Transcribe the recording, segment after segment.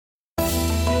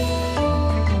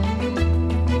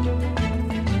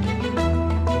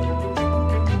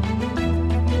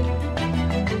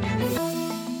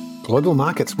Global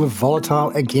markets were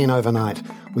volatile again overnight,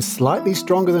 with slightly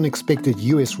stronger than expected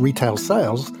US retail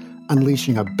sales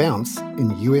unleashing a bounce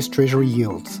in US Treasury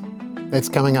yields. That's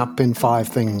coming up in 5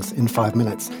 things in 5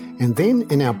 minutes. And then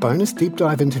in our bonus deep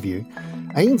dive interview,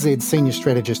 ANZ senior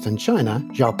strategist in China,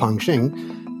 Xiaopeng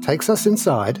Xing, takes us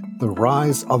inside the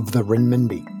rise of the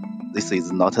renminbi. This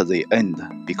is not the end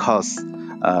because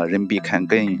renminbi can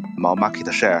gain more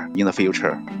market share in the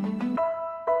future.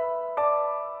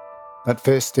 But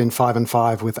first in 5 and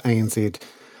 5 with ANZ.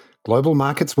 Global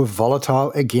markets were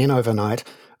volatile again overnight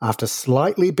after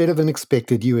slightly better than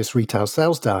expected US retail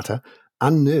sales data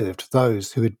unnerved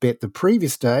those who had bet the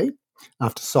previous day,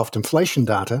 after soft inflation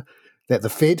data, that the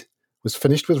Fed was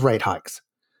finished with rate hikes.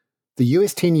 The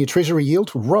US 10-year Treasury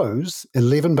yield rose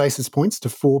 11 basis points to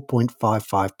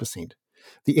 4.55%.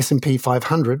 The S&P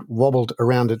 500 wobbled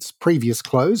around its previous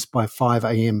close by 5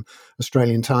 a.m.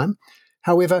 Australian time.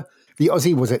 However, the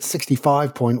Aussie was at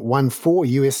 65.14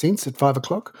 US cents at 5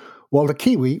 o'clock, while the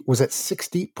Kiwi was at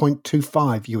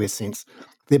 60.25 US cents.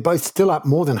 They're both still up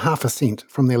more than half a cent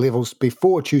from their levels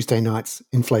before Tuesday night's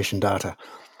inflation data.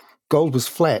 Gold was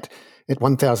flat at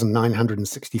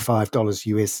 $1,965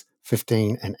 US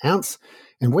 15 an ounce,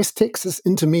 and West Texas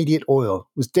Intermediate oil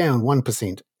was down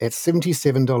 1% at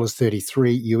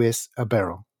 $77.33 US a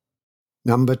barrel.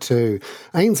 Number 2.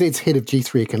 ANZ's head of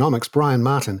G3 Economics, Brian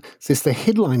Martin, says the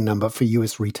headline number for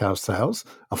US retail sales,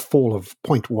 a fall of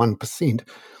 0.1%,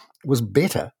 was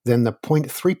better than the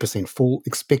 0.3% fall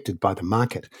expected by the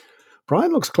market.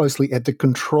 Brian looks closely at the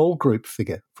control group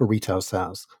figure for retail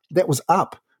sales. That was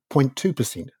up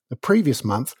 0.2%. The previous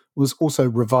month was also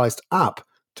revised up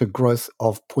to growth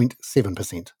of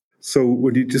 0.7%. So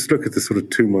when you just look at the sort of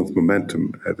 2-month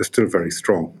momentum, they're still very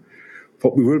strong.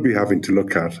 What we will be having to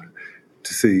look at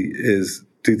to see is,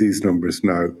 do these numbers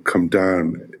now come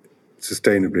down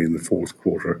sustainably in the fourth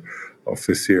quarter of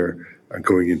this year and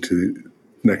going into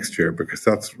next year, because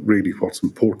that's really what's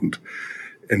important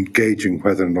in gauging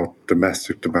whether or not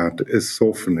domestic demand is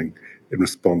softening in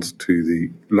response to the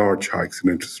large hikes in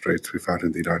interest rates we've had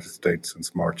in the United States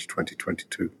since March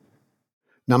 2022.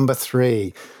 Number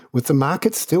 3, with the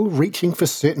market still reaching for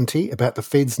certainty about the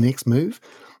Fed's next move,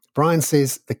 Brian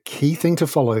says the key thing to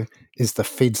follow is the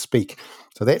Fed speak.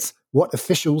 So that's what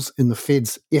officials in the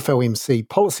Fed's FOMC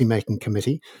policymaking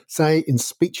committee say in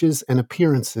speeches and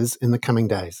appearances in the coming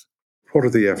days. What are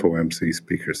the FOMC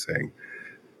speakers saying?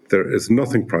 There is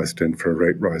nothing priced in for a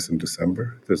rate rise in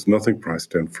December. There's nothing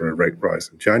priced in for a rate rise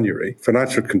in January.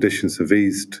 Financial conditions have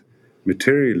eased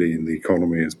materially in the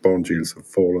economy as bond yields have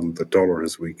fallen, the dollar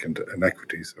has weakened, and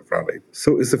equities have rallied.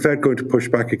 So is the Fed going to push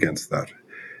back against that?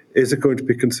 Is it going to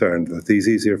be concerned that these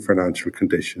easier financial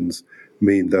conditions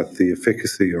mean that the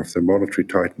efficacy of their monetary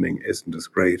tightening isn't as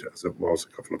great as it was a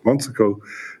couple of months ago?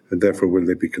 And therefore, will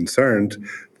they be concerned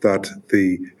that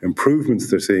the improvements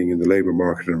they're seeing in the labour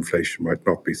market and inflation might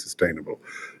not be sustainable?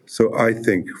 So I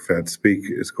think Fed speak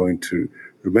is going to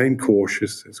remain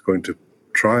cautious. It's going to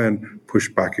try and push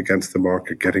back against the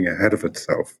market, getting ahead of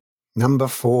itself. Number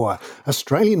 4,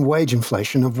 Australian wage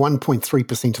inflation of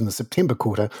 1.3% in the September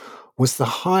quarter was the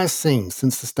highest seen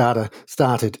since the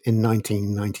started in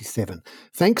 1997,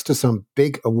 thanks to some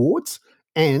big awards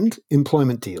and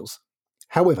employment deals.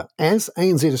 However, as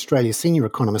ANZ Australia senior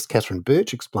economist Catherine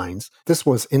Birch explains, this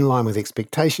was in line with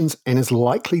expectations and is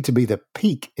likely to be the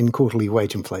peak in quarterly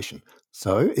wage inflation.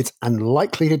 So it's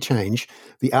unlikely to change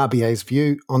the RBA's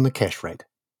view on the cash rate.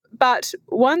 But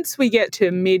once we get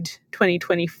to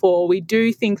mid-2024, we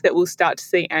do think that we'll start to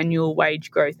see annual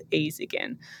wage growth ease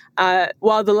again.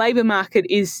 While the labour market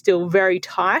is still very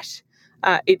tight,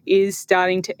 it is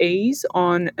starting to ease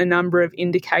on a number of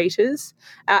indicators.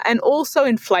 And also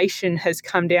inflation has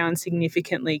come down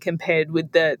significantly compared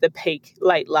with the peak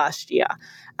late last year.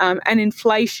 And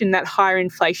inflation, that higher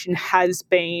inflation, has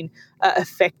been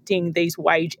affecting these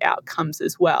wage outcomes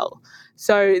as well.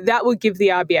 So that would give the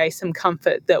RBA some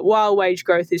comfort that while wage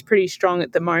growth is pretty strong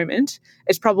at the moment,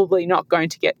 it's probably not going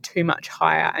to get too much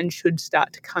higher and should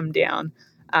start to come down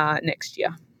next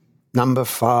year. Number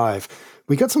 5,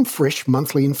 we got some fresh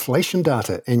monthly inflation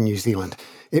data in New Zealand.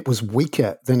 It was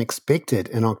weaker than expected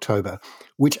in October,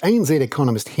 which ANZ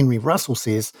economist Henry Russell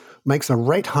says makes a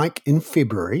rate hike in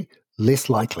February less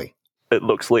likely. It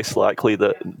looks less likely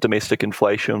that domestic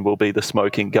inflation will be the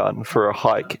smoking gun for a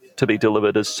hike to be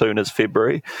delivered as soon as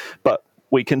February. But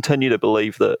we continue to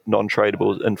believe that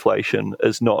non-tradable inflation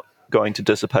is not going to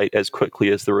dissipate as quickly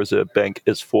as the Reserve Bank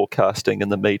is forecasting in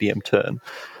the medium term.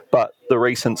 But the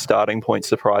recent starting point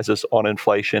surprises on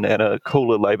inflation and a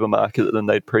cooler labour market than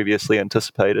they'd previously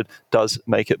anticipated does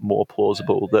make it more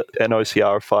plausible that an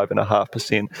OCR of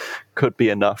 5.5% could be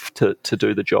enough to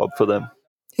do the job for them.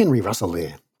 Henry Russell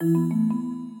there.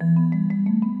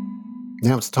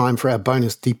 Now it's time for our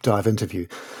bonus deep dive interview,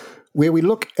 where we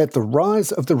look at the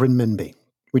rise of the renminbi,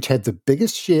 which had the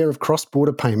biggest share of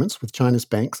cross-border payments with China's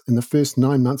banks in the first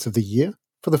 9 months of the year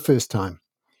for the first time.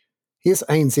 Here's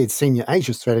ANZ Senior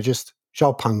Asia Strategist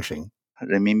Zhao Pengxing.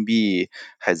 Renminbi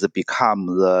has become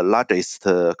the largest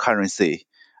currency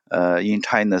in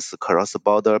China's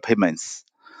cross-border payments.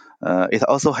 It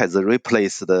also has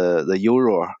replaced the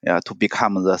euro to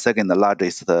become the second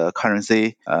largest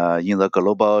currency in the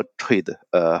global trade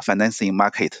financing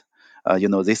market.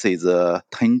 This is a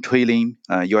 $10 trillion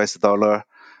US dollar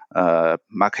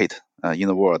market in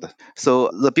the world.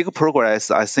 So the big progress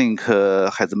I think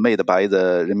has made by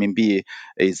the renminbi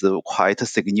is quite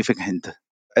significant.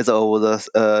 As of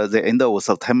the end of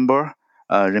September,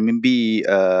 renminbi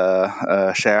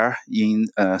share in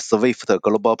SWIFT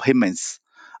global payments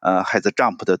has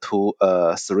jumped to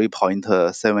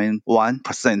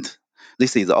 3.71%.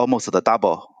 This is almost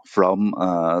double from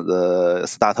the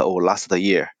start of last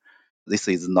year. This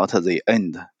is not the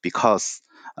end because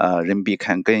renminbi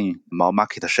can gain more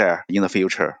market share in the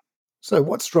future. So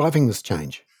what's driving this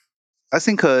change? I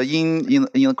think in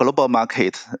the global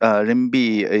market,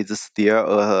 renminbi is still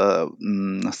a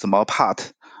small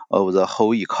part of the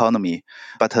whole economy,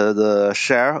 but the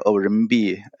share of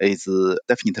renminbi is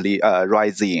definitely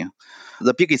rising.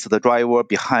 The biggest driver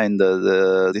behind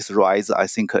this rise, I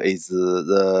think, is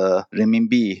the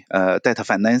renminbi debt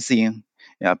financing.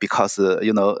 Yeah, because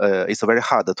it's very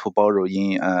hard to borrow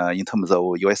in terms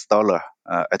of US dollar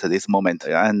at this moment,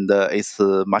 and it's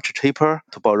much cheaper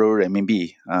to borrow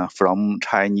renminbi from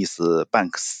Chinese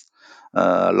banks.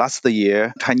 Last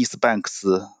year, Chinese banks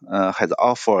has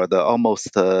offered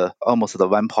almost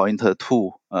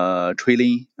 1.2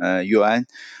 trillion yuan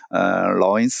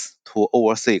loans to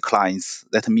overseas clients.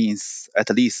 That means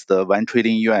at least 1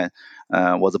 trillion yuan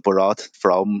was brought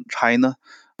from China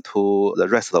to the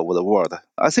rest of the world.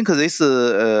 I think this is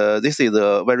a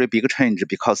very big change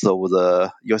because of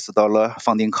the US dollar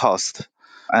funding cost.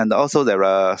 And also there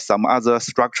are some other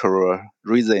structural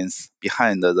reasons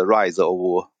behind the rise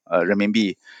of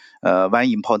renminbi.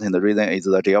 One important reason is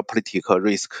the geopolitical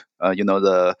risk.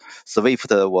 The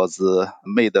SWIFT was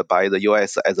made by the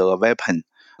US as a weapon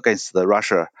against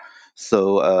Russia.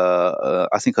 So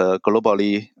I think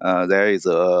globally there is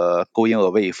a going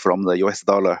away from the US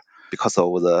dollar because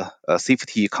of the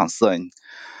safety concern.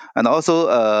 And also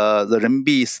the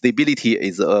renminbi stability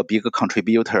is a big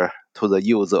contributor to the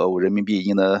use of renminbi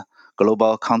in a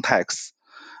global context.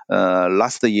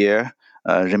 Last year,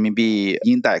 renminbi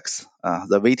index,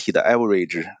 the weighted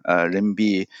average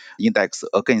renminbi index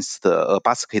against a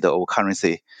basket of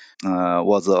currency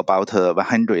was about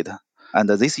 100. And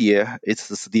this year,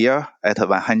 it's still at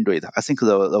 100. I think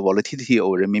the volatility of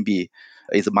renminbi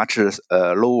is much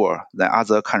lower than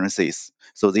other currencies.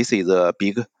 So this is a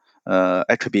big good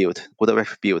attribute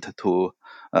to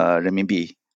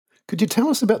renminbi. Could you tell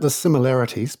us about the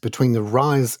similarities between the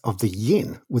rise of the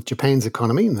yen with Japan's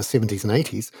economy in the 70s and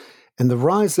 80s and the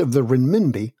rise of the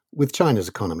renminbi with China's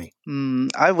economy?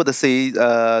 I would say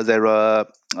there are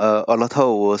a lot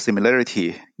of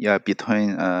similarity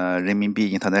between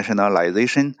renminbi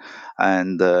internationalization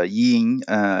and yen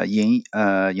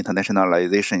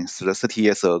internationalization 30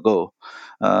 years ago.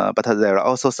 But there are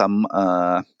also some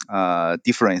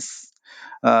difference.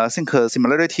 I think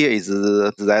similarity is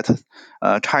that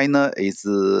China is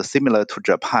similar to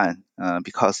Japan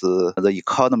because the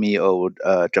economy of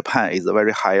Japan is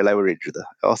very high leveraged.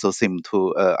 Also seem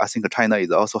to, I think China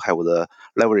is also have the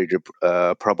leverage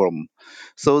problem.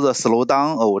 So the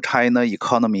slowdown of China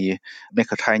economy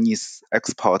make Chinese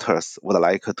exporters would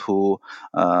like to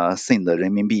send the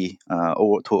renminbi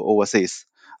to overseas.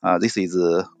 This is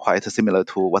quite similar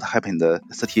to what happened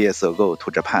 30 years ago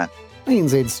to Japan.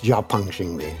 ANZ's Zhao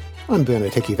Pengxing there. I'm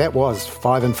Bernard Hickey. That was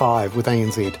 5 and 5 with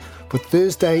ANZ for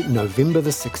Thursday, November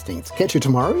the 16th. Catch you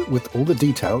tomorrow with all the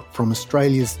detail from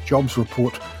Australia's jobs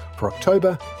report for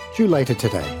October, due later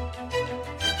today.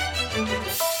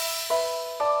 This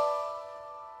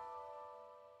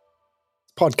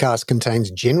podcast contains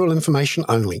general information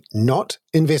only, not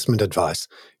investment advice.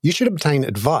 You should obtain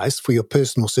advice for your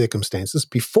personal circumstances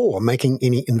before making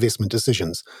any investment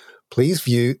decisions. Please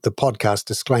view the podcast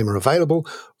disclaimer available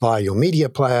via your media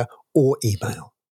player or email.